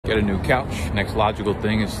get a new couch. Next logical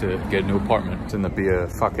thing is to get a new apartment. It's in the Be a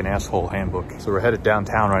Fucking Asshole handbook. So we're headed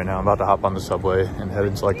downtown right now. I'm about to hop on the subway and head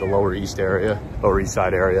into like the Lower East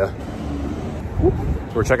Side area.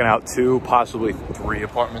 We're checking out 2, possibly 3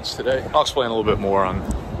 apartments today. I'll explain a little bit more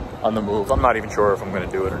on the move. I'm not even sure if I'm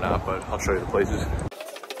gonna do it or not, but I'll show you the places.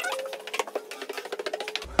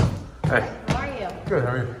 Hey. How are you? Good,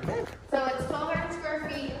 how are you? So it's 1,200 square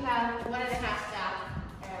feet. You have 1.5 staff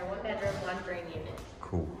and 1 bedroom, 1 drain unit.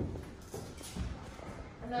 Cool.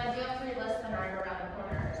 And then I do have 3 lists that are around the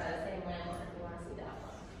corner by the same landlord if you want to see that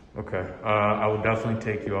one. Okay, I will definitely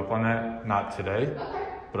take you up on that. Not today, Okay.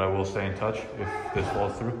 but I will stay in touch if this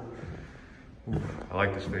falls through. Ooh, I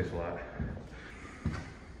like this space a lot.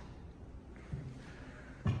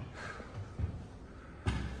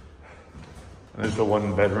 There's the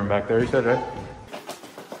 1 bedroom back there, you said, right?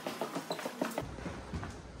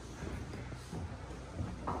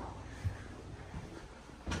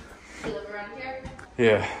 You live around here?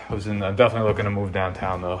 Yeah, I'm definitely looking to move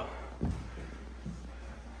downtown though.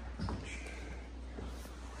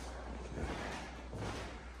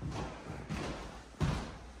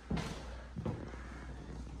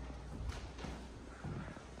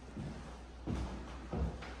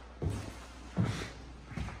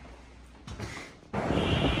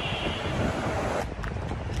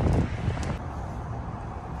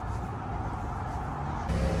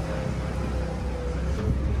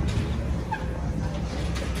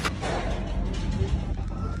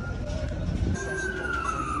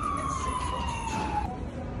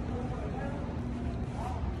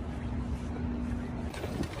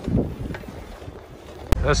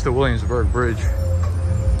 That's the Williamsburg Bridge.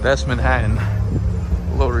 That's Manhattan,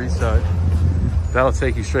 Lower East Side. That'll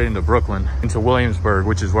take you straight into Brooklyn, into Williamsburg,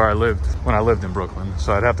 which is where I lived when I lived in Brooklyn.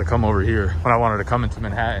 So I'd have to come over here when I wanted to come into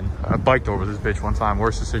Manhattan. I biked over this bitch one time,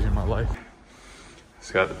 worst decision in my life.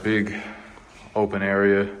 It's got the big open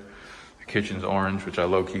area. The kitchen's orange, which I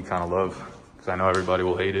low-key kind of love, because I know everybody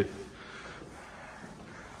will hate it.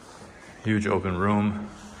 Huge open room.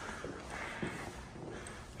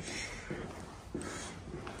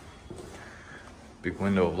 Big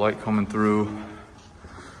window of light coming through.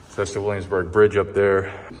 So that's the Williamsburg Bridge up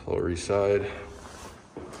there, Lower East Side.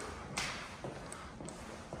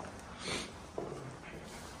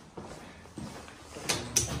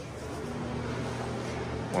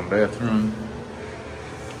 One bathroom.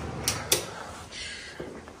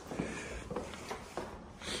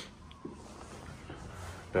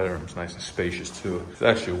 Bedroom's nice and spacious too. It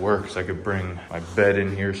actually works. I could bring my bed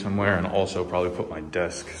in here somewhere and also probably put my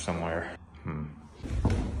desk somewhere.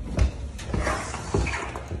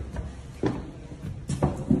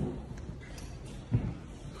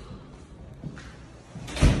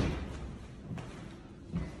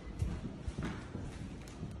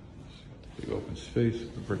 Open space,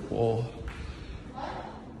 the brick wall.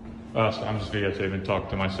 So I'm just videotaping, talk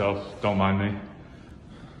to myself. Don't mind me.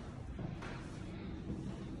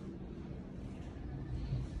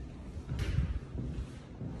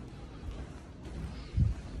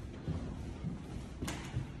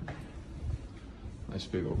 Nice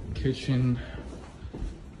big open kitchen.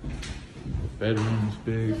 Bedroom's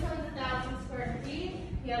big. This one's 1,000 square feet.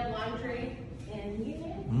 You have laundry in here.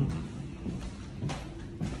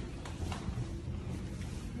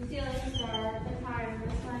 The ceilings are a bit higher on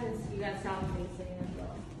this side, and so you got south facing as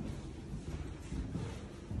well.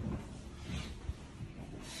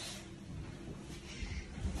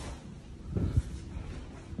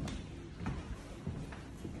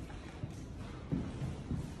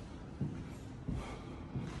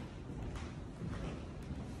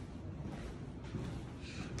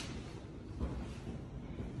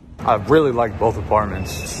 I really like both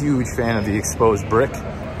apartments. Huge fan of the exposed brick.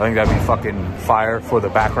 I think that'd be fucking fire for the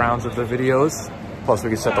backgrounds of the videos. Plus we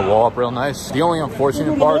could set the wall up real nice. The only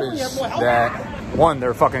unfortunate part is that, 1,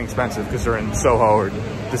 they're fucking expensive because they're in Soho or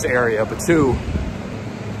this area, but 2,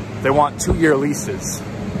 they want 2-year leases,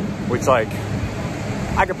 which like,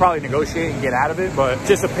 I could probably negotiate and get out of it, but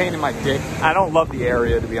just a pain in my dick. I don't love the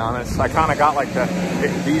area, to be honest. I kind of got like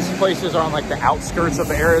these places are on like the outskirts of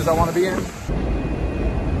the areas I want to be in.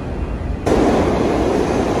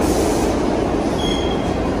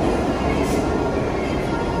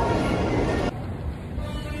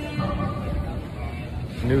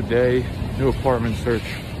 New day, new apartment search.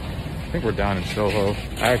 I think we're down in Soho.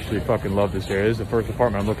 I actually fucking love this area. This is the first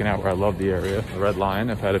apartment I'm looking at where I love the area. The Red Lion,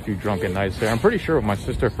 I've had a few drunken nights there. I'm pretty sure when my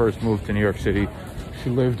sister first moved to New York City,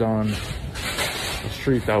 she lived on a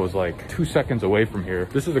street that was like 2 seconds away from here.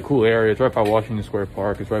 This is a cool area. It's right by Washington Square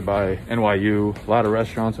Park. It's right by NYU. A lot of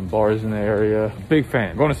restaurants and bars in the area. Big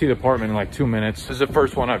fan. I'm going to see the apartment in like 2 minutes. This is the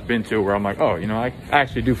first one I've been to where I'm like, oh, you know, I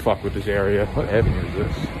actually do fuck with this area. What avenue is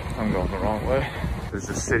this? I'm going the wrong way. There's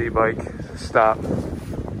a city bike stop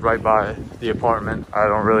right by the apartment. I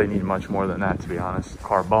don't really need much more than that, to be honest.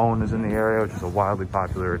 Carbone is in the area, which is a wildly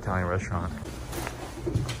popular Italian restaurant.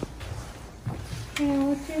 Yeah,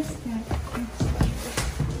 what's your snack?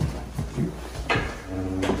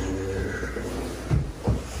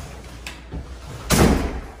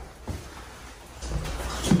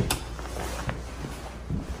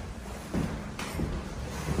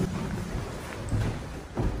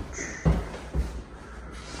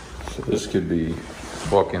 So this could be,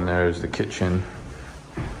 walk in there is the kitchen.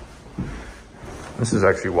 This is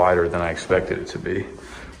actually wider than I expected it to be.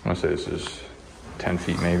 I want to say this is 10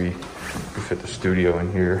 feet maybe. We fit the studio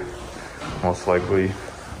in here, most likely.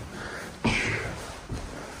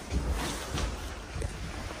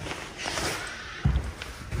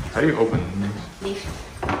 How do you open these?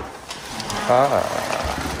 Ah.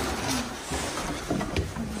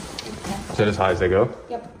 Is that as high as they go?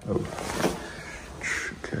 Yep. Oh.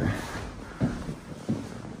 Okay.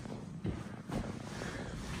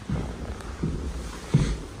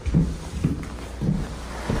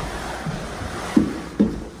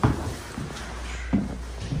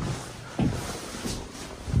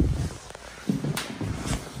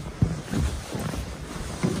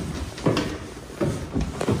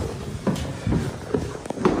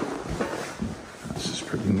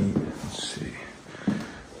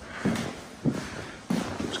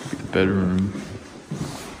 Bedroom.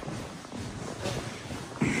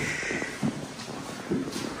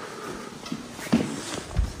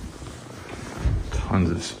 Tons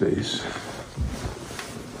of space.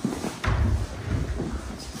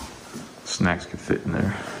 Snacks could fit in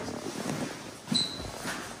there.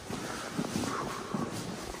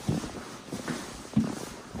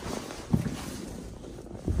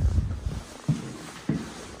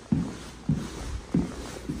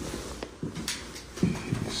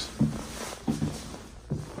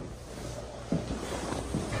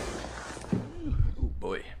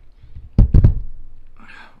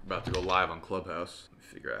 About to go live on Clubhouse. Let me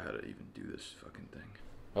figure out how to even do this fucking thing.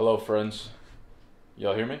 Hello, friends.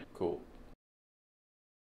 Y'all hear me? Cool.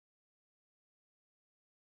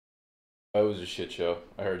 It was a shit show.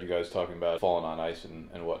 I heard you guys talking about falling on ice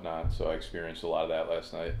and whatnot, so I experienced a lot of that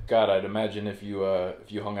last night. God, I'd imagine if you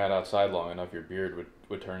hung out outside long enough, your beard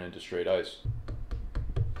would turn into straight ice.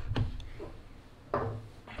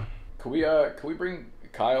 Could we bring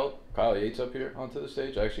Kyle Yates up here onto the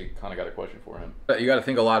stage? I actually kind of got a question for him. You got to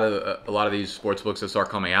think a lot of these sports books that start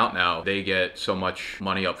coming out now, they get so much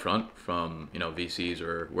money up front from, you know, VCs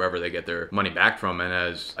or wherever they get their money back from, and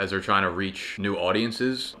as they're trying to reach new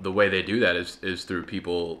audiences, the way they do that is through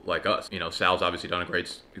people like us. You know, Sal's obviously done a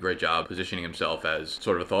great job positioning himself as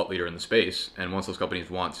sort of a thought leader in the space, and once those companies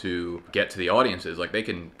want to get to the audiences, like, they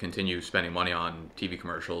can continue spending money on TV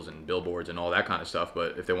commercials and billboards and all that kind of stuff,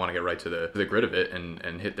 but if they want to get right to the grid of it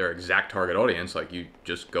and hit their exact target audience, like, you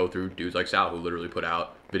just go through dudes like Sal, who literally put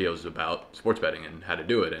out videos about sports betting and how to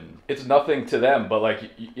do it, and it's nothing to them, but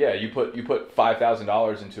like, yeah, you put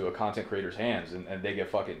 $5,000 into a content creator's hands and they get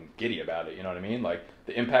fucking giddy about it, you know what I mean? Like,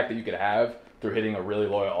 the impact that you could have through hitting a really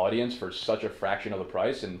loyal audience for such a fraction of the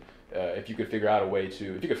price, and if you could figure out a way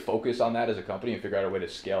to, if you could focus on that as a company and figure out a way to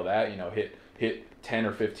scale that, you know, hit 10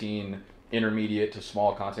 or 15 intermediate to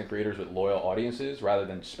small content creators with loyal audiences, rather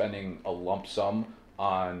than spending a lump sum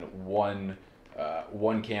on one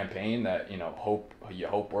campaign that, you know, hope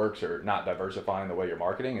works, or not diversifying the way you're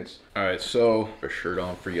marketing. It's all right. So, a shirt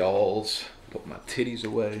on for y'all's. Put my titties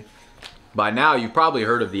away. By now, you've probably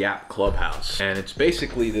heard of the app Clubhouse, and it's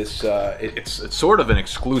basically this. It's sort of an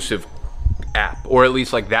exclusive app, or at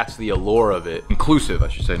least, like, that's the allure of it. Inclusive, I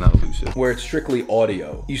should say, not elusive. Where it's strictly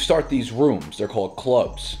audio. You start these rooms. They're called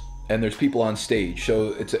clubs. And there's people on stage.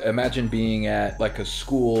 So imagine being at like a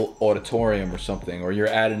school auditorium or something, or you're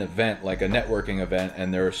at an event, like a networking event,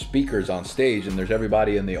 and there are speakers on stage and there's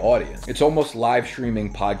everybody in the audience. It's almost live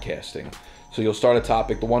streaming podcasting. So you'll start a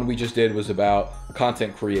topic. The one we just did was about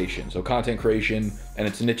content creation. So content creation and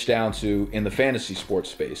it's niched down to in the fantasy sports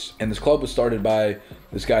space. And this club was started by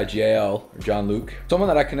this guy JL, or John Luke, someone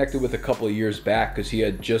that I connected with a couple of years back because he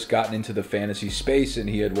had just gotten into the fantasy space and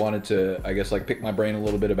he had wanted to, I guess, like pick my brain a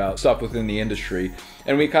little bit about stuff within the industry.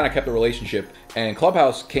 And we kind of kept a relationship. And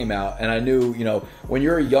Clubhouse came out, and I knew, you know, when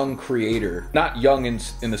you're a young creator, not young in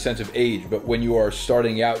the sense of age, but when you are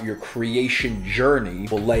starting out your creation journey,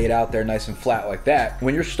 we'll lay it out there nice and flat like that.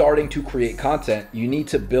 When you're starting to create content, you need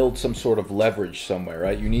to build some sort of leverage somewhere,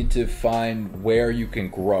 right? You need to find where you can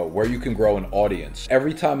grow an audience.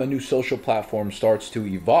 Every time a new social platform starts to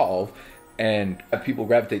evolve and people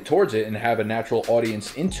gravitate towards it and have a natural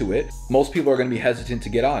audience into it, most people are going to be hesitant to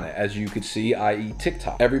get on it, as you could see, i.e.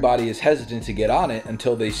 TikTok. Everybody is hesitant to get on it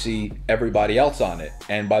until they see everybody else on it.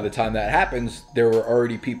 And by the time that happens, there were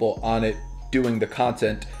already people on it doing the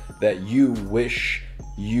content that you wish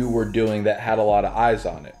you were doing that had a lot of eyes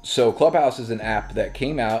on it. So Clubhouse is an app that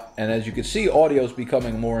came out, and as you can see, audio is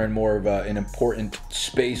becoming more and more of an important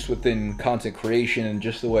space within content creation and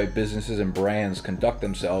just the way businesses and brands conduct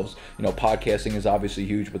themselves. You know, podcasting is obviously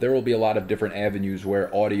huge, but there will be a lot of different avenues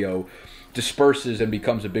where audio disperses and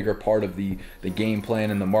becomes a bigger part of the game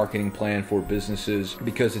plan and the marketing plan for businesses,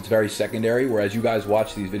 because it's very secondary. Whereas you guys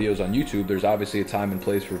watch these videos on YouTube, there's obviously a time and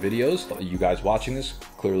place for videos. You guys watching this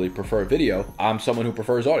clearly prefer video. I'm someone who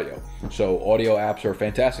prefers audio. So audio apps are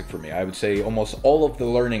fantastic for me. I would say almost all of the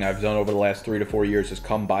learning I've done over the last 3 to 4 years has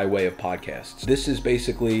come by way of podcasts. This is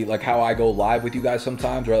basically like how I go live with you guys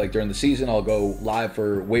sometimes, right? Like during the season, I'll go live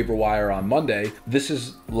for Waiver Wire on Monday. This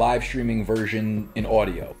is live streaming version in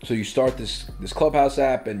audio. So you start this Clubhouse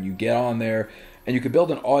app and you get on there and you can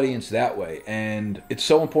build an audience that way. And it's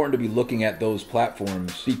so important to be looking at those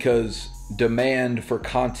platforms because demand for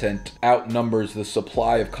content outnumbers the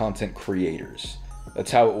supply of content creators.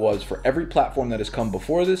 That's how it was for every platform that has come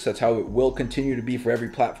before this. That's how it will continue to be for every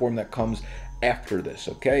platform that comes after this,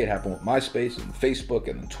 okay? It happened with MySpace and Facebook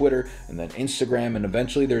and then Twitter and then Instagram, and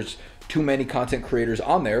eventually there's too many content creators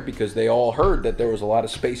on there because they all heard that there was a lot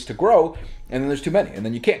of space to grow, and then there's too many, and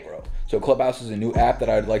then you can't grow. So Clubhouse is a new app that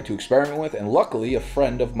I'd like to experiment with, and luckily a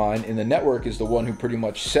friend of mine in the network is the one who pretty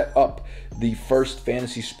much set up the first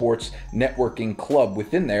fantasy sports networking club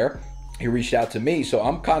within there. He reached out to me, so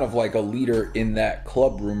I'm kind of like a leader in that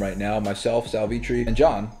club room right now. Myself, Salvitri, and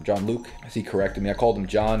John Luke, as he corrected me. I called him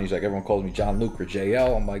John. He's like, everyone calls me John Luke or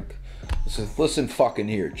JL. I'm like, listen fucking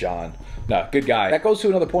here, John. Nah, good guy. That goes to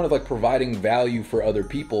another point of like providing value for other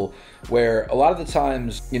people, where a lot of the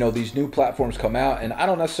times, you know, these new platforms come out and I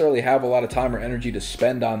don't necessarily have a lot of time or energy to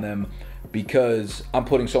spend on them because I'm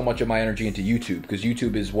putting so much of my energy into YouTube, because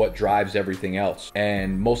YouTube is what drives everything else,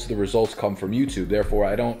 and most of the results come from YouTube. Therefore,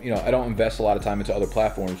 I don't invest a lot of time into other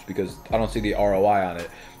platforms because I don't see the ROI on it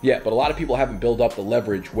yet. But a lot of people haven't built up the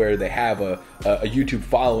leverage where they have a YouTube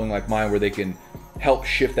following like mine, where they can help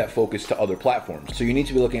shift that focus to other platforms. So you need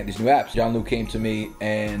to be looking at these new apps. John Luke came to me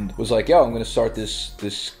and was like, yo, I'm going to start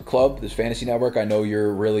this club, this fantasy network. I know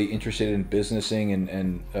you're really interested in businessing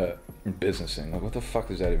and businessing. Like, what the fuck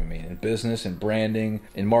does that even mean? In business and branding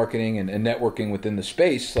and marketing and networking within the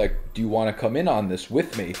space. Like, do you want to come in on this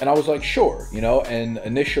with me? And I was like, sure, you know. And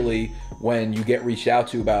initially, when you get reached out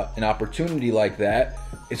to about an opportunity like that,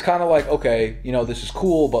 it's kind of like, okay, you know, this is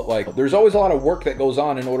cool, but like there's always a lot of work that goes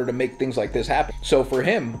on in order to make things like this happen. So for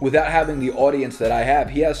him, without having the audience that I have,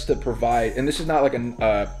 he has to provide, and this is not like I'm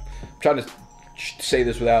trying to say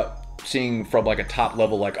this without seeing from like a top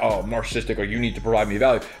level, like, oh, narcissistic, or you need to provide me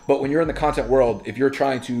value. But when you're in the content world, if you're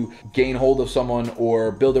trying to gain hold of someone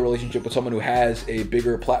or build a relationship with someone who has a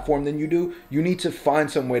bigger platform than you do, you need to find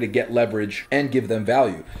some way to get leverage and give them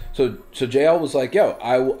value. So JL was like, yo,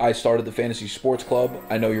 I started the Fantasy Sports Club.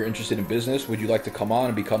 I know you're interested in business. Would you like to come on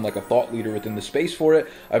and become like a thought leader within the space for it?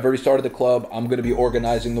 I've already started the club. I'm going to be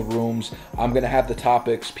organizing the rooms. I'm going to have the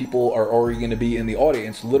topics. People are already going to be in the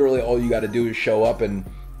audience. Literally all you got to do is show up and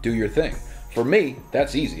do your thing. For me,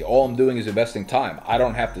 that's easy. All I'm doing is investing time. I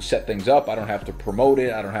don't have to set things up. I don't have to promote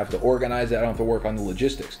it. I don't have to organize it. I don't have to work on the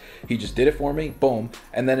logistics. He just did it for me, boom.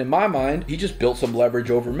 And then in my mind, he just built some leverage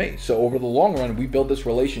over me. So over the long run, we build this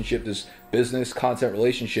relationship, this business content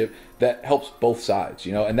relationship that helps both sides,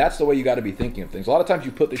 you know? And that's the way you got to be thinking of things. A lot of times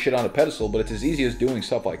you put this shit on a pedestal, but it's as easy as doing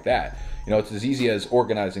stuff like that. You know, it's as easy as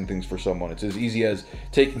organizing things for someone. It's as easy as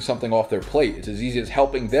taking something off their plate. It's as easy as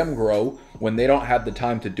helping them grow when they don't have the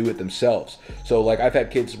time to do it themselves. So like I've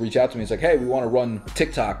had kids reach out to me. It's like, hey, we want to run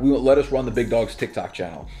TikTok. Let us run the Big Dog's TikTok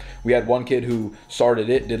channel. We had one kid who started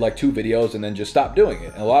it, did like 2 videos, and then just stopped doing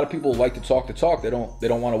it. And a lot of people like to talk the talk. They don't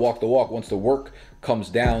want to walk the walk once the work comes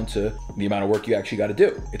down to the amount of work you actually got to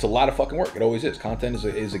do. It's a lot of fucking work. It always is. Content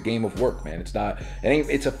is a game of work, man.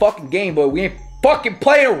 It's a fucking game, but we ain't fucking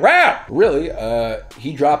playing around. Really,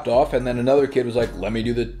 he dropped off, and then another kid was like, let me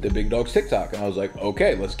do the Big Dogs TikTok. And I was like,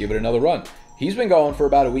 okay, let's give it another run. He's been going for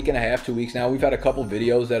about a week and a half, 2 weeks now. We've had a couple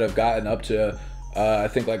videos that have gotten up to, I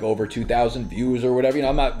think like over 2,000 views or whatever. You know,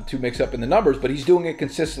 I'm not too mixed up in the numbers, but he's doing it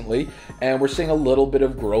consistently, and we're seeing a little bit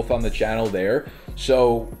of growth on the channel there.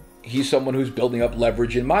 So he's someone who's building up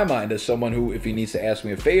leverage in my mind as someone who, if he needs to ask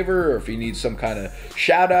me a favor, or if he needs some kind of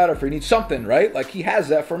shout out, or if he needs something, right? Like, he has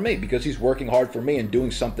that for me because he's working hard for me and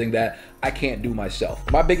doing something that I can't do myself.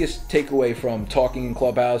 My biggest takeaway from talking in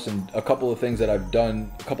Clubhouse and a couple of things that I've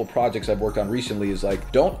done, a couple projects I've worked on recently, is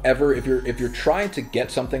like, don't ever, if you're trying to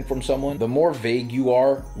get something from someone, the more vague you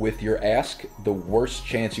are with your ask, the worse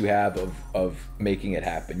chance you have of making it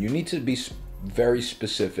happen. You need to be very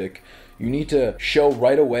specific. You need to show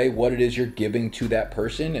right away what it is you're giving to that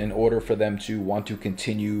person in order for them to want to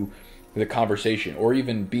continue the conversation or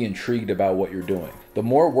even be intrigued about what you're doing. The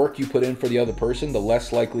more work you put in for the other person, the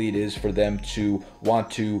less likely it is for them to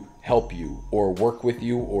want to help you or work with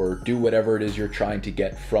you or do whatever it is you're trying to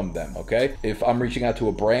get from them, okay? If I'm reaching out to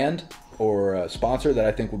a brand or a sponsor that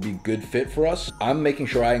I think would be a good fit for us, I'm making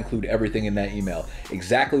sure I include everything in that email.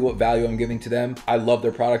 Exactly what value I'm giving to them. I love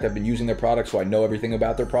their product. I've been using their product, so I know everything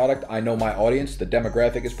about their product. I know my audience. The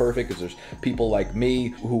demographic is perfect because there's people like me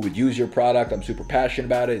who would use your product. I'm super passionate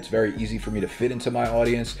about it. It's very easy for me to fit into my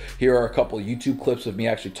audience. Here are a couple of YouTube clips of me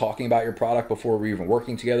actually talking about your product before we're even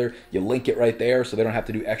working together. You link it right there so they don't have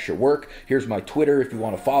to do extra work. Here's my Twitter if you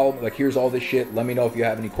want to follow me. Like, here's all this shit. Let me know if you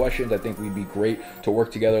have any questions. I think we'd be great to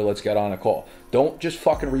work together. Let's get on a call. Don't just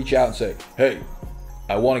fucking reach out and say, hey,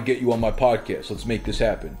 I want to get you on my podcast. Let's make this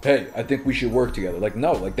happen. Hey, I think we should work together. Like,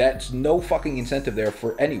 no, like, that's no fucking incentive there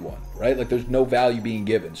for anyone, right? Like, there's no value being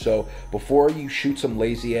given. So before you shoot some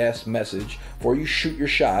lazy ass message, before you shoot your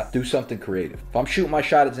shot, do something creative. If I'm shooting my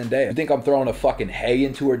shot at Zendaya, you think I'm throwing a fucking hey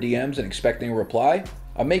into her DMs and expecting a reply?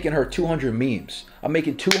 I'm making her 200 memes. I'm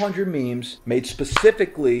making 200 memes made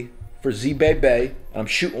specifically for Z-Bay, and I'm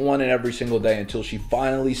shooting one in every single day until she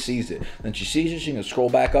finally sees it. Then she sees it, she can scroll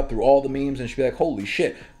back up through all the memes and she'll be like, holy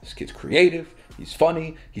shit, this kid's creative, he's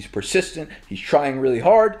funny, he's persistent, he's trying really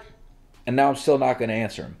hard, and now I'm still not gonna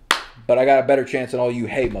answer him. But I got a better chance than all you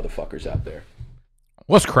hey motherfuckers out there.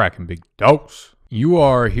 What's cracking, big dogs? You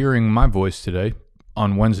are hearing my voice today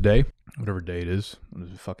on Wednesday, whatever day it is. What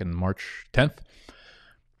is it, fucking March 10th?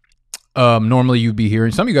 Normally you'd be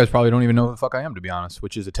hearing, some of you guys probably don't even know who the fuck I am, to be honest,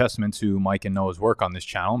 which is a testament to Mike and Noah's work on this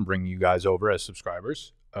channel and bringing you guys over as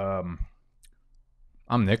subscribers. I'm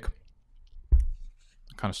Nick. I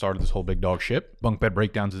kind of started this whole Big Dog shit. Bunk Bed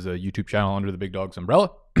Breakdowns is a YouTube channel under the Big Dogs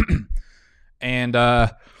umbrella.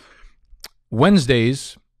 And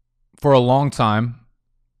Wednesdays, for a long time,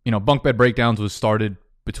 you know, Bunk Bed Breakdowns was started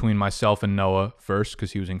between myself and Noah first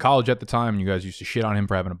because he was in college at the time, and you guys used to shit on him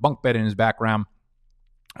for having a bunk bed in his background.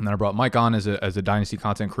 And then I brought Mike on as a Dynasty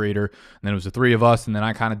content creator. And then it was the three of us. And then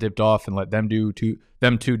I kind of dipped off and let them two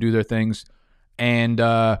do their things. And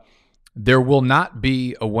there will not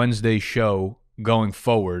be a Wednesday show going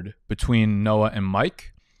forward between Noah and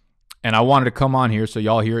Mike. And I wanted to come on here so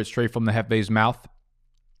y'all hear it straight from the Hefe's mouth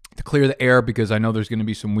to clear the air, because I know there's going to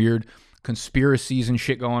be some weird conspiracies and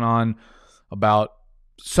shit going on about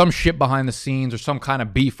some shit behind the scenes or some kind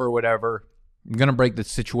of beef or whatever. I'm going to break the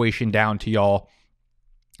situation down to y'all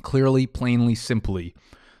clearly, plainly, simply,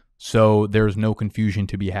 so there's no confusion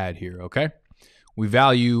to be had here, okay? We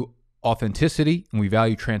value authenticity and we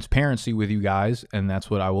value transparency with you guys, and that's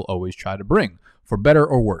what I will always try to bring, for better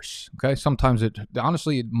or worse, okay? Sometimes it,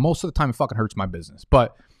 honestly, most of the time it fucking hurts my business,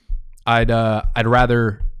 but I'd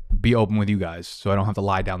rather be open with you guys so I don't have to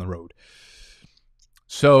lie down the road.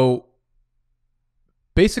 So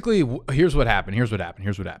basically, here's what happened.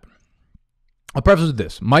 I'll preface with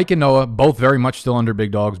this. Mike and Noah, both very much still under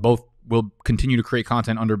Big Dogs. Both will continue to create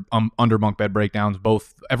content under Bunk Bed Breakdowns.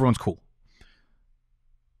 Both, everyone's cool.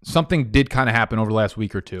 Something did kind of happen over the last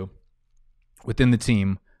week or two within the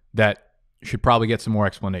team that should probably get some more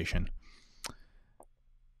explanation.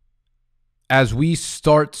 As we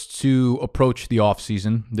start to approach the off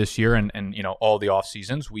season this year, and you know, all the off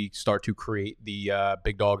seasons, we start to create the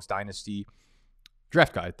Big Dogs Dynasty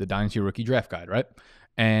Draft Guide, the Dynasty Rookie Draft Guide, right?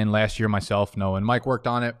 And last year, myself, Noah, and Mike worked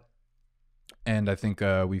on it. And I think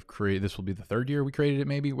we've created, this will be the third year we created it,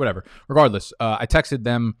 maybe, whatever. Regardless, I texted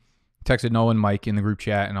Noah and Mike in the group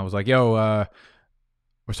chat, and I was like, yo,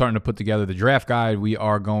 we're starting to put together the draft guide. We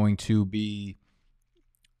are going to be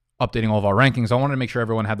updating all of our rankings. I wanted to make sure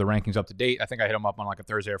everyone had the rankings up to date. I think I hit them up on like a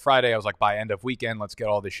Thursday or Friday. I was like, by end of weekend, let's get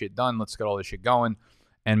all this shit done. Let's get all this shit going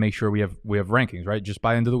and make sure we have rankings, right? Just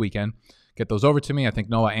by end of the weekend. Get those over to me. I think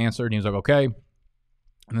Noah answered, and he was like, okay.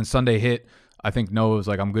 And then Sunday hit. I think Noah was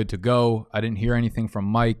like, I'm good to go. I didn't hear anything from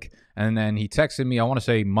Mike. And then he texted me, I want to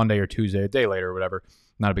say Monday or Tuesday, a day later or whatever.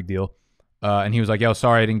 Not a big deal. And he was like, yo,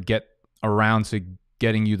 sorry I didn't get around to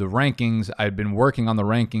getting you the rankings. I'd been working on the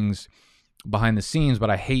rankings behind the scenes, but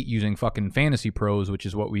I hate using fucking Fantasy Pros, which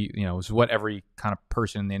is what we, you know, is what every kind of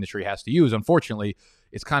person in the industry has to use. Unfortunately,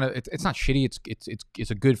 it's kind of, it's not shitty.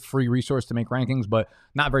 It's a good free resource to make rankings, but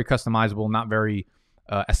not very customizable, not very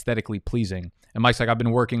aesthetically pleasing. And Mike's like, I've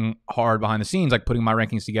been working hard behind the scenes, like putting my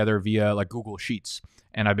rankings together via like Google Sheets,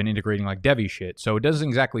 and I've been integrating like Devi shit. So it doesn't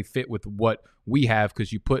exactly fit with what we have,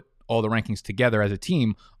 because you put all the rankings together as a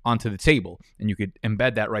team onto the table, and you could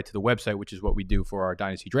embed that right to the website, which is what we do for our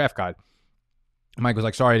Dynasty Draft Guide. Mike was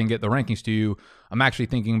like, sorry I didn't get the rankings to you. I'm actually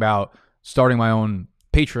thinking about starting my own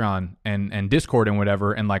Patreon and Discord and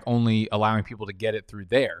whatever, and like only allowing people to get it through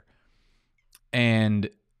there. And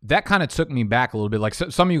that kind of took me back a little bit. Like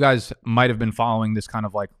some of you guys might have been following this kind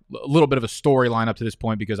of like a little bit of a storyline up to this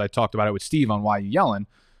point, because I talked about it with Steve on Why You Yelling.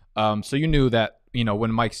 So you knew that, you know,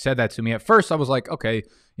 when Mike said that to me at first, I was like, okay,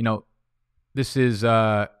 you know, this is,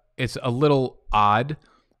 it's a little odd.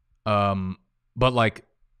 But like,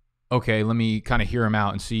 okay, let me kind of hear him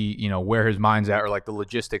out and see, you know, where his mind's at, or like the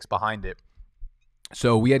logistics behind it.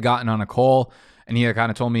 So we had gotten on a call, and he had kind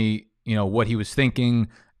of told me, you know, what he was thinking,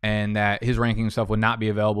 and that his ranking stuff would not be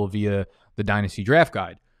available via the Dynasty Draft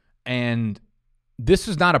Guide. And this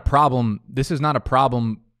is not a problem. This is not a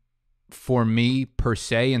problem for me per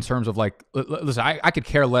se, in terms of like, listen, I could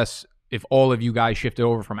care less if all of you guys shifted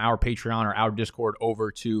over from our Patreon or our Discord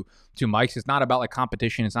over to Mike's. It's not about like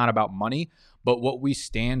competition. It's not about money. But what we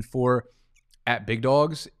stand for at Big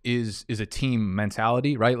Dogs is a team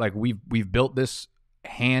mentality, right? Like we've built this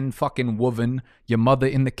hand fucking woven, your mother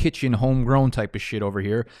in the kitchen, homegrown type of shit over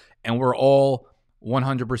here, and we're all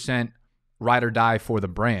 100% ride or die for the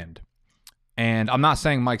brand. And I'm not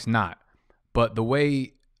saying Mike's not, but the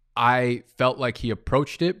way I felt like he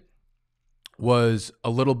approached it was a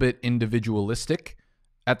little bit individualistic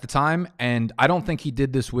at the time, and I don't think he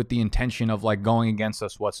did this with the intention of like going against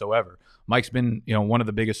us whatsoever. Mike's been, you know, one of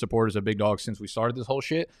the biggest supporters of Big Dogs since we started this whole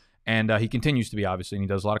shit, and he continues to be, obviously, and he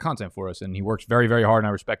does a lot of content for us, and he works very, very hard, and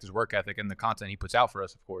I respect his work ethic and the content he puts out for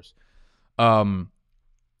us, of course.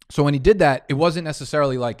 So when he did that, it wasn't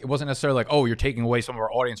necessarily like, oh, you're taking away some of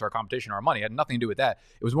our audience or our competition or our money. It had nothing to do with that.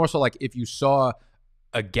 It was more so like, if you saw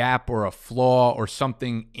a gap or a flaw or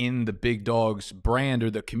something in the Big Dogs brand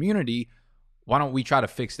or the community, why don't we try to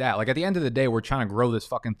fix that? Like, at the end of the day, we're trying to grow this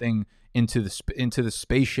fucking thing into the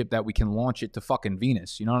spaceship that we can launch it to fucking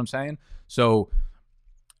Venus. You know what I'm saying? So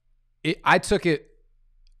I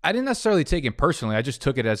didn't necessarily take it personally. I just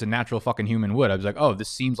took it as a natural fucking human would. I was like, oh, this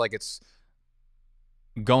seems like it's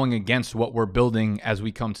going against what we're building as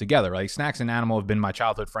we come together. Like, Snacks and Animal have been my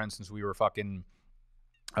childhood friends since we were fucking,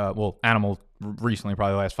 well, Animal recently,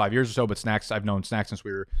 probably the last 5 years or so, but Snacks, I've known Snacks since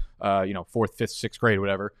we were, 4th, 5th, 6th grade,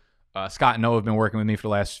 whatever. Scott and Noah have been working with me for the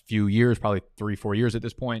last few years, probably 3-4 years at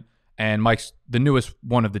this point. And Mike's the newest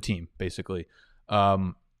one of the team, basically.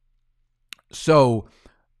 So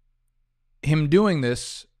him doing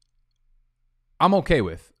this, I'm okay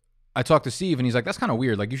with. I talked to Steve, and he's like, that's kind of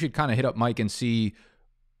weird. Like, you should kind of hit up Mike and see,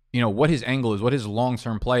 you know, what his angle is, what his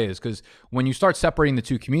long-term play is. Because when you start separating the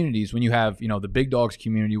two communities, when you have, you know, the Big Dogs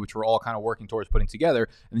community, which we're all kind of working towards putting together,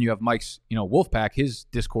 and then you have Mike's, you know, Wolfpack, his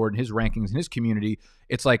Discord and his rankings and his community,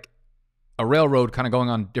 it's like a railroad kind of going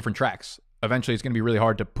on different tracks. Eventually, it's going to be really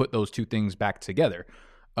hard to put those two things back together.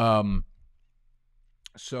 So,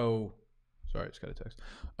 sorry, I just got a text.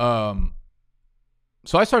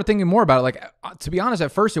 So I started thinking more about it. Like, to be honest,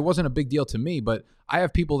 at first, it wasn't a big deal to me, but I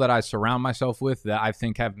have people that I surround myself with that I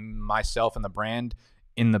think have myself and the brand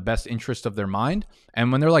in the best interest of their mind.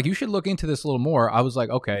 And when they're like, you should look into this a little more, I was like,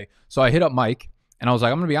 okay. So I hit up Mike, and I was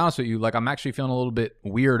like, I'm going to be honest with you. Like, I'm actually feeling a little bit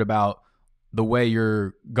weird about the way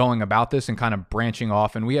you're going about this and kind of branching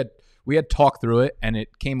off. And we had talked through it, and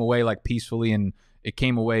it came away like peacefully, and it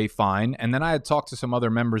came away fine. And then I had talked to some other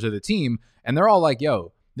members of the team, and they're all like,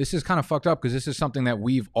 yo, this is kind of fucked up, because this is something that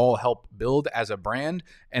we've all helped build as a brand.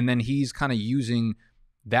 And then he's kind of using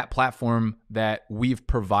that platform that we've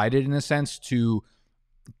provided, in a sense, to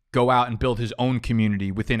go out and build his own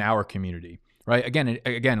community within our community. Right.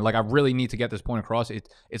 Again, like, I really need to get this point across.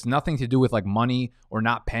 It's nothing to do with like money or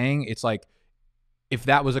not paying. It's like, if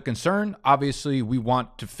that was a concern, obviously we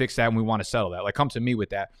want to fix that and we want to settle that. Like, come to me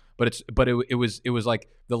with that. But it was like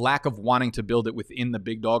the lack of wanting to build it within the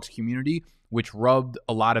Big Dogs community, which rubbed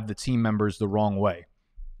a lot of the team members the wrong way.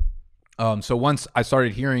 So once I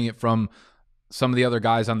started hearing it from some of the other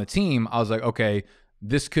guys on the team, I was like, okay,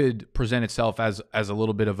 this could present itself as a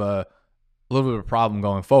little bit of a problem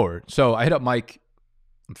going forward. So I hit up Mike.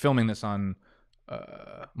 I'm filming this on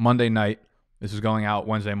Monday night. This is going out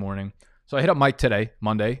Wednesday morning. So I hit up Mike today,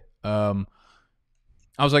 Monday. I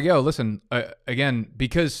was like, yo, listen, again,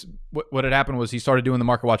 because what had happened was he started doing the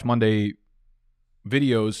Market Watch Monday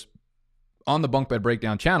videos on the Bunk Bed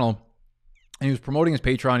Breakdown channel, and he was promoting his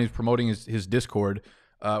Patreon, he was promoting his Discord,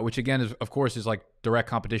 which again is, of course, is like direct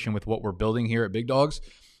competition with what we're building here at Big Dogs.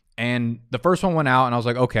 And the first one went out, and I was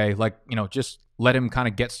like, okay, like, you know, just let him kind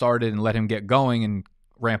of get started and let him get going and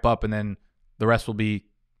ramp up, and then the rest will be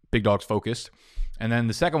Big Dogs focused. And then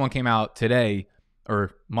the second one came out today,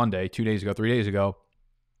 or Monday, 2 days ago, 3 days ago,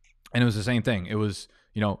 and it was the same thing. It was,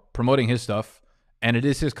 you know, promoting his stuff, and it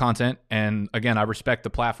is his content. And again, I respect the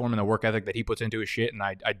platform and the work ethic that he puts into his shit, and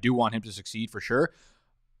I do want him to succeed for sure.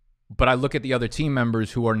 But I look at the other team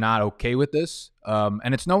members who are not okay with this,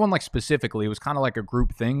 and it's no one like specifically. It was kind of like a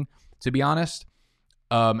group thing, to be honest.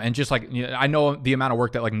 And just like, you know, I know the amount of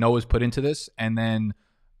work that like Noah's put into this, and then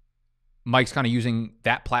Mike's kind of using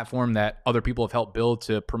that platform that other people have helped build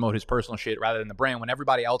to promote his personal shit rather than the brand, when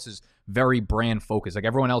everybody else is very brand focused. Like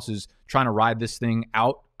everyone else is trying to ride this thing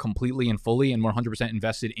out completely and fully and 100%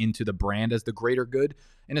 invested into the brand as the greater good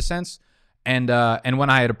in a sense. And when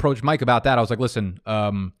I had approached Mike about that, I was like, listen,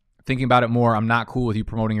 thinking about it more, I'm not cool with you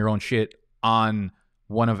promoting your own shit on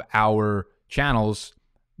one of our channels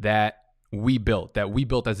that we built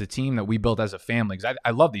as a team, that we built as a family. Because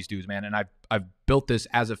I love these dudes, man, and I've built this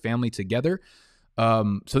as a family together.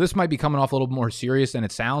 So this might be coming off a little more serious than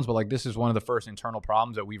it sounds, but like this is one of the first internal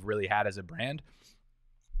problems that we've really had as a brand.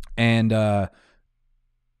 And I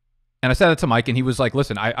said that to Mike, and he was like,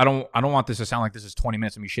 listen, I don't want this to sound like this is 20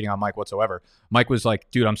 minutes of me shitting on Mike whatsoever. Mike was like,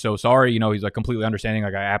 dude, I'm so sorry. You know, he's like completely understanding.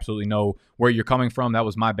 Like, I absolutely know where you're coming from. That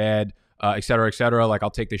was my bad, et cetera, et cetera. Like,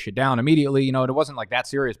 I'll take this shit down immediately. You know, and it wasn't like that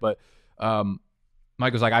serious, but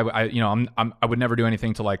Mike was like, I would never do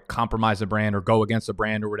anything to like compromise the brand or go against the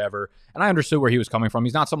brand or whatever. And I understood where he was coming from.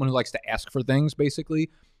 He's not someone who likes to ask for things, basically.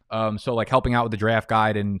 So like helping out with the draft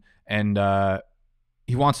guide and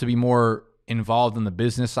he wants to be more involved in the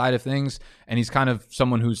business side of things, and he's kind of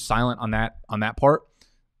someone who's silent on that part.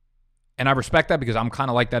 And I respect that because I'm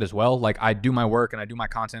kind of like that as well. Like, I do my work and I do my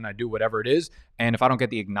content, I do whatever it is, and if I don't get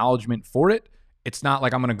the acknowledgement for it, it's not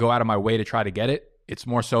like I'm going to go out of my way to try to get it. It's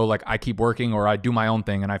more so like I keep working or I do my own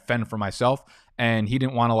thing and I fend for myself. And he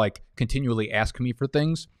didn't want to like continually ask me for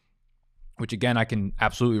things, which again, I can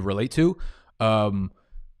absolutely relate to.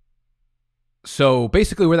 So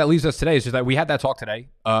basically where that leaves us today is just that we had that talk today.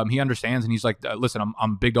 He understands, and he's like, listen,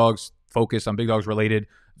 I'm Big Dogs focused. I'm Big Dogs related.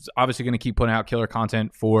 He's obviously going to keep putting out killer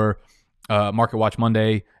content for Market Watch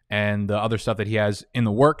Monday and the other stuff that he has in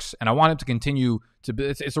the works. And I want him to continue to,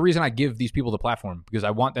 it's the reason I give these people the platform, because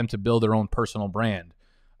I want them to build their own personal brand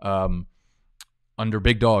under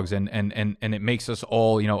Big Dogs. And it makes us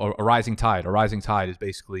all, you know, a rising tide. A rising tide is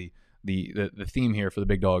basically the theme here for the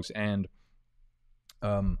Big Dogs. And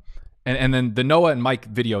then the Noah and Mike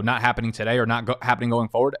video not happening today or not happening going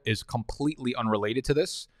forward is completely unrelated to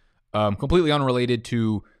this. Completely unrelated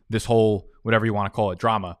to this whole, whatever you want to call it,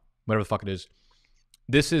 drama, whatever the fuck it is.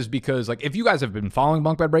 This is because, like, if you guys have been following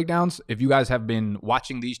Bunk Bed Breakdowns, if you guys have been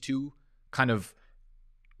watching these two kind of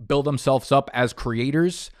build themselves up as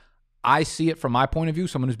creators, I see it from my point of view,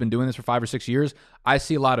 someone who's been doing this for 5 or 6 years. I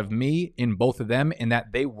see a lot of me in both of them in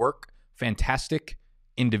that they work fantastic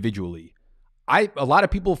individually. A lot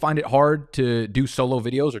of people find it hard to do solo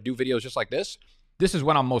videos or do videos just like this. This is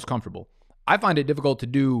when I'm most comfortable. I find it difficult to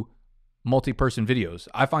do multi-person videos.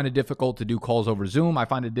 I find it difficult to do calls over Zoom. I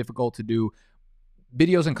find it difficult to do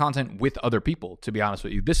videos and content with other people, to be honest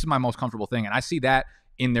with you. This is my most comfortable thing, and I see that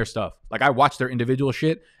in their stuff. Like, I watch their individual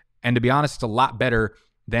shit, and to be honest, it's a lot better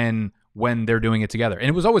than when they're doing it together. And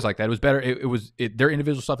it was always like that. It was better. Their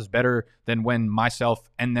individual stuff is better than when myself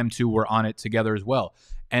and them two were on it together as well.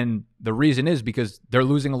 And the reason is because they're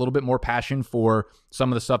losing a little bit more passion for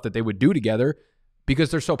some of the stuff that they would do together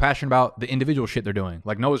because they're so passionate about the individual shit they're doing.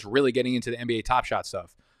 Like, Noah's really getting into the NBA Top Shot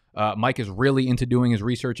stuff. Mike is really into doing his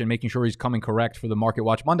research and making sure he's coming correct for the Market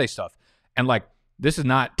Watch Monday stuff. And like, this is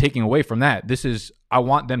not taking away from that. This is, I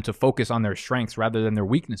want them to focus on their strengths rather than their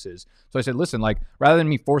weaknesses. So I said, listen, like, rather than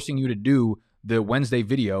me forcing you to do the Wednesday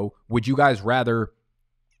video, would you guys rather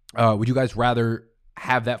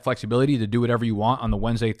have that flexibility to do whatever you want on the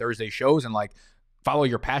Wednesday, Thursday shows and like follow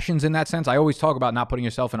your passions in that sense? I always talk about not putting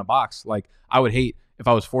yourself in a box. Like, I would hate if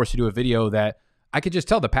I was forced to do a video that I could just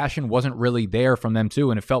tell the passion wasn't really there from them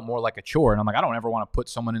too, and it felt more like a chore. And I'm like, I don't ever want to put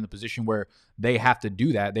someone in the position where they have to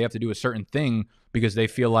do that. They have to do a certain thing because they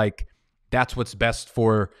feel like that's what's best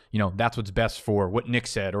for, you know, that's what's best for what Nick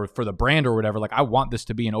said or for the brand or whatever. Like, I want this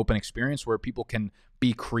to be an open experience where people can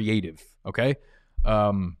be creative. Okay.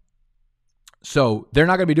 So they're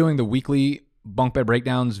not going to be doing the weekly Bunk Bed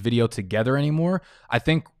Breakdowns video together anymore. I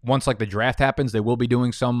think once like the draft happens, they will be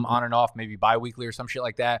doing some on and off, maybe bi-weekly or some shit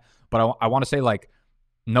like that. But I want to say like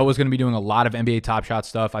Noah's going to be doing a lot of NBA Top Shot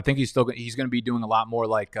stuff. I think he's going to be doing a lot more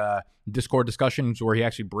like Discord discussions where he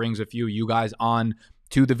actually brings a few of you guys on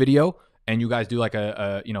to the video, and you guys do like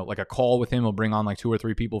a call with him. He'll bring on like 2 or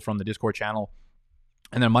 3 people from the Discord channel,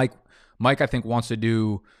 and then Mike I think wants to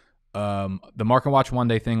do the Mark and Watch one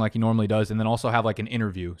day thing like he normally does, and then also have like an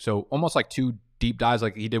interview. So almost like 2 deep dives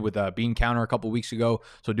like he did with Bean Counter a couple weeks ago.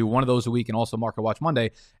 So do one of those a week, and also Mark and Watch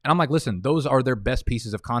Monday. And I'm like, listen, those are their best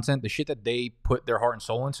pieces of content, the shit that they put their heart and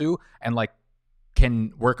soul into, and like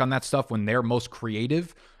can work on that stuff when they're most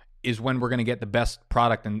creative is when we're going to get the best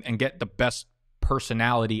product and get the best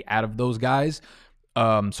personality out of those guys.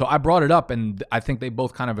 So I brought it up, and I think they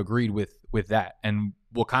both kind of agreed with that, and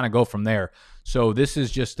we'll kind of go from there. So this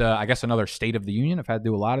is just, I guess, another State of the Union. I've had to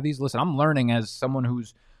do a lot of these. Listen, I'm learning as someone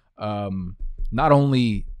who's not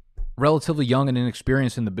only relatively young and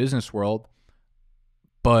inexperienced in the business world,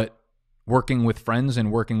 but working with friends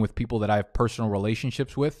and working with people that I have personal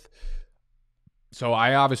relationships with. So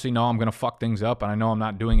I obviously know I'm going to fuck things up, and I know I'm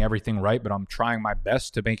not doing everything right, but I'm trying my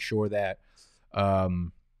best to make sure that I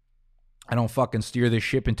don't fucking steer this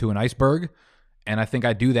ship into an iceberg. And I think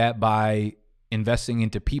I do that by investing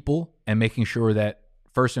into people and making sure that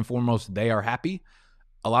first and foremost, they are happy.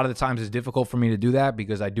 A lot of the times it's difficult for me to do that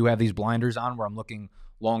because I do have these blinders on where I'm looking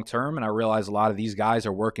long term, and I realize a lot of these guys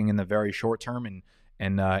are working in the very short term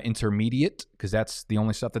and intermediate, because that's the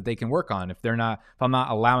only stuff that they can work on. If I'm not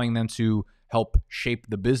allowing them to help shape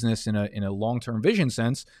the business in a long-term vision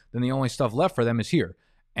sense, then the only stuff left for them is here.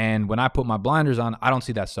 And when I put my blinders on, I don't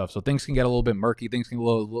see that stuff. So things can get a little bit murky. Things can get a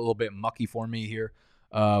little bit mucky for me here.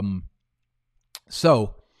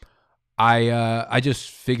 So I just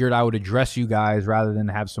figured I would address you guys rather than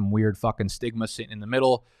have some weird fucking stigma sitting in the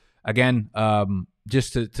middle. Again,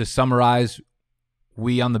 just to summarize,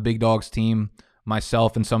 we on the Big Dogs team,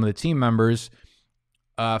 myself and some of the team members,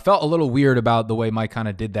 felt a little weird about the way Mike kind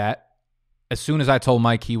of did that. As soon as I told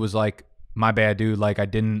Mike, he was like, my bad, dude. Like, I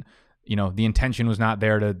didn't, the intention was not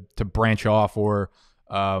there to branch off or,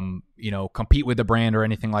 compete with the brand or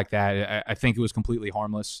anything like that. I think it was completely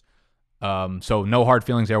harmless. So no hard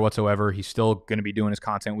feelings there whatsoever. He's still going to be doing his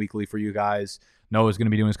content weekly for you guys. Noah's going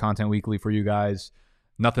to be doing his content weekly for you guys.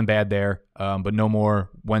 Nothing bad there. But no more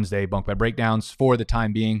Wednesday Bunk Bed Breakdowns for the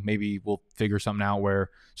time being. Maybe we'll figure something out where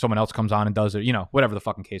someone else comes on and does it, whatever the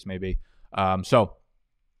fucking case may be. So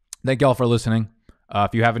thank y'all for listening.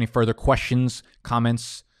 If you have any further questions,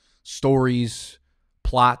 comments, stories,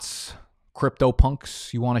 plots, crypto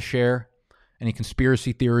punks you want to share, any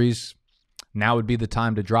conspiracy theories, now would be the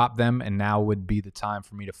time to drop them, and now would be the time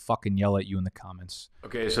for me to fucking yell at you in the comments.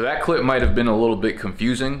 Okay, so that clip might have been a little bit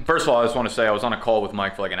confusing. First of all, I just want to say I was on a call with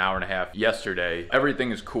Mike for like an hour and a half yesterday.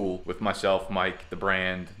 Everything is cool with myself, Mike, the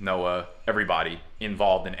brand, Noah, everybody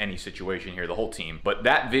involved in any situation here, the whole team. But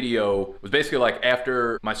that video was basically like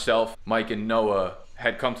after myself, Mike, and Noah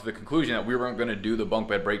had come to the conclusion that we weren't going to do the Bunk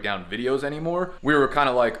Bed Breakdown videos anymore. We were kind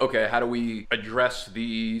of like, okay, how do we address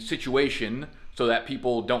the situation so that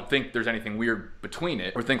people don't think there's anything weird between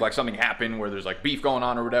it, or think like something happened where there's like beef going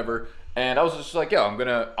on or whatever. And I was just like,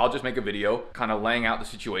 yo, I'll just make a video kind of laying out the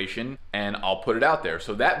situation and I'll put it out there.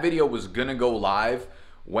 So that video was gonna go live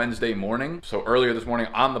Wednesday morning. So earlier this morning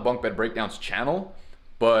on the Bunk Bed Breakdowns channel,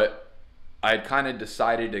 but I had kind of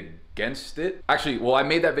decided against it. Actually, well, I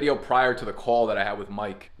made that video prior to the call that I had with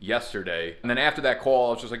Mike yesterday. And then after that call,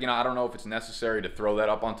 I was just like, I don't know if it's necessary to throw that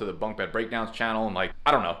up onto the Bunk Bed Breakdowns channel. And like,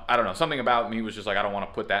 I don't know. Something about me was just like, I don't want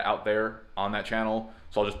to put that out there on that channel.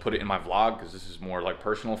 So I'll just put it in my vlog because this is more like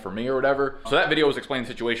personal for me or whatever. So that video was explaining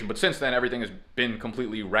the situation. But since then, everything has been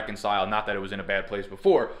completely reconciled. Not that it was in a bad place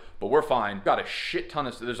before, but we're fine. Got a shit ton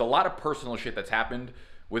of, there's a lot of personal shit that's happened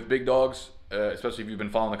with Big Dogs. Especially if you've been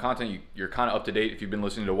following the content, you're kind of up to date. If you've been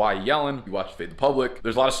listening to Why You Yellin', you watch Fade the Public.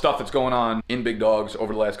 There's a lot of stuff that's going on in Big Dogs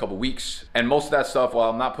over the last couple weeks. And most of that stuff, while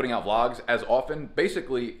I'm not putting out vlogs as often,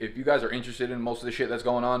 basically, if you guys are interested in most of the shit that's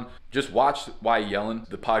going on, just watch Why You Yellin',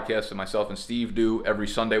 the podcast that myself and Steve do. Every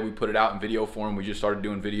Sunday we put it out in video form. We just started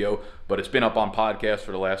doing video, but it's been up on podcast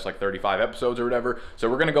for the last like 35 episodes or whatever. So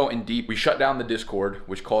we're gonna go in deep. We shut down the Discord,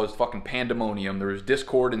 which caused fucking pandemonium. There was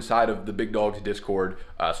Discord inside of the Big Dogs Discord.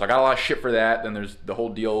 So I got a lot of shit for that. Then there's the whole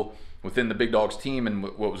deal within the Big Dogs team and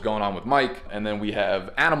what was going on with Mike. And then we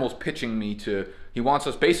have Animals pitching me he wants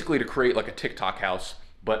us basically to create like a TikTok house,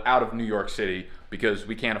 but out of New York City. because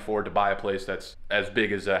we can't afford to buy a place that's as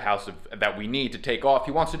big as a house that we need to take off.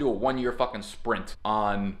 He wants to do a 1-year fucking sprint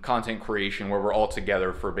on content creation where we're all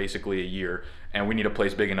together for basically a year, and we need a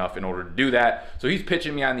place big enough in order to do that. So he's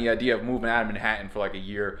pitching me on the idea of moving out of Manhattan for like a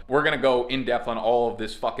year. We're gonna go in depth on all of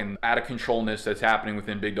this fucking out of controlness that's happening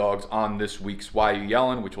within Big Dogs on this week's Why You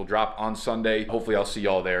Yellin', which will drop on Sunday. Hopefully I'll see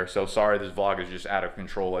y'all there. So sorry, this vlog is just out of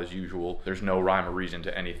control as usual. There's no rhyme or reason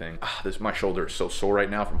to anything. My shoulder is so sore right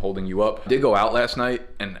now from holding you up. I did go out last night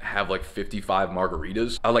and have like 55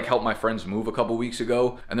 margaritas. I like helped my friends move a couple weeks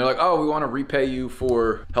ago, and they're like, oh, we want to repay you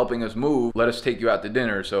for helping us move. Let us take you out to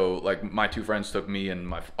dinner. So like my 2 friends took me and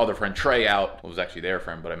my other friend Trey out. It was actually their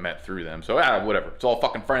friend, but I met through them. So whatever. It's all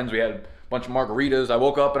fucking friends. We had a bunch of margaritas. I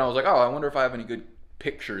woke up and I was like, oh, I wonder if I have any good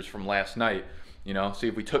pictures from last night. You know, see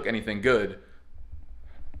if we took anything good.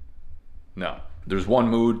 No. There's 1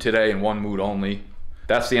 mood today and 1 mood only.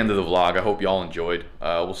 That's the end of the vlog. I hope y'all enjoyed.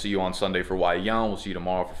 We'll see you on Sunday for Why You Yellin'. We'll see you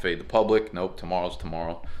tomorrow for Fade the Public. Nope, tomorrow's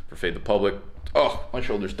tomorrow for Fade the Public. Oh, my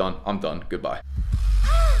shoulder's done. I'm done. Goodbye.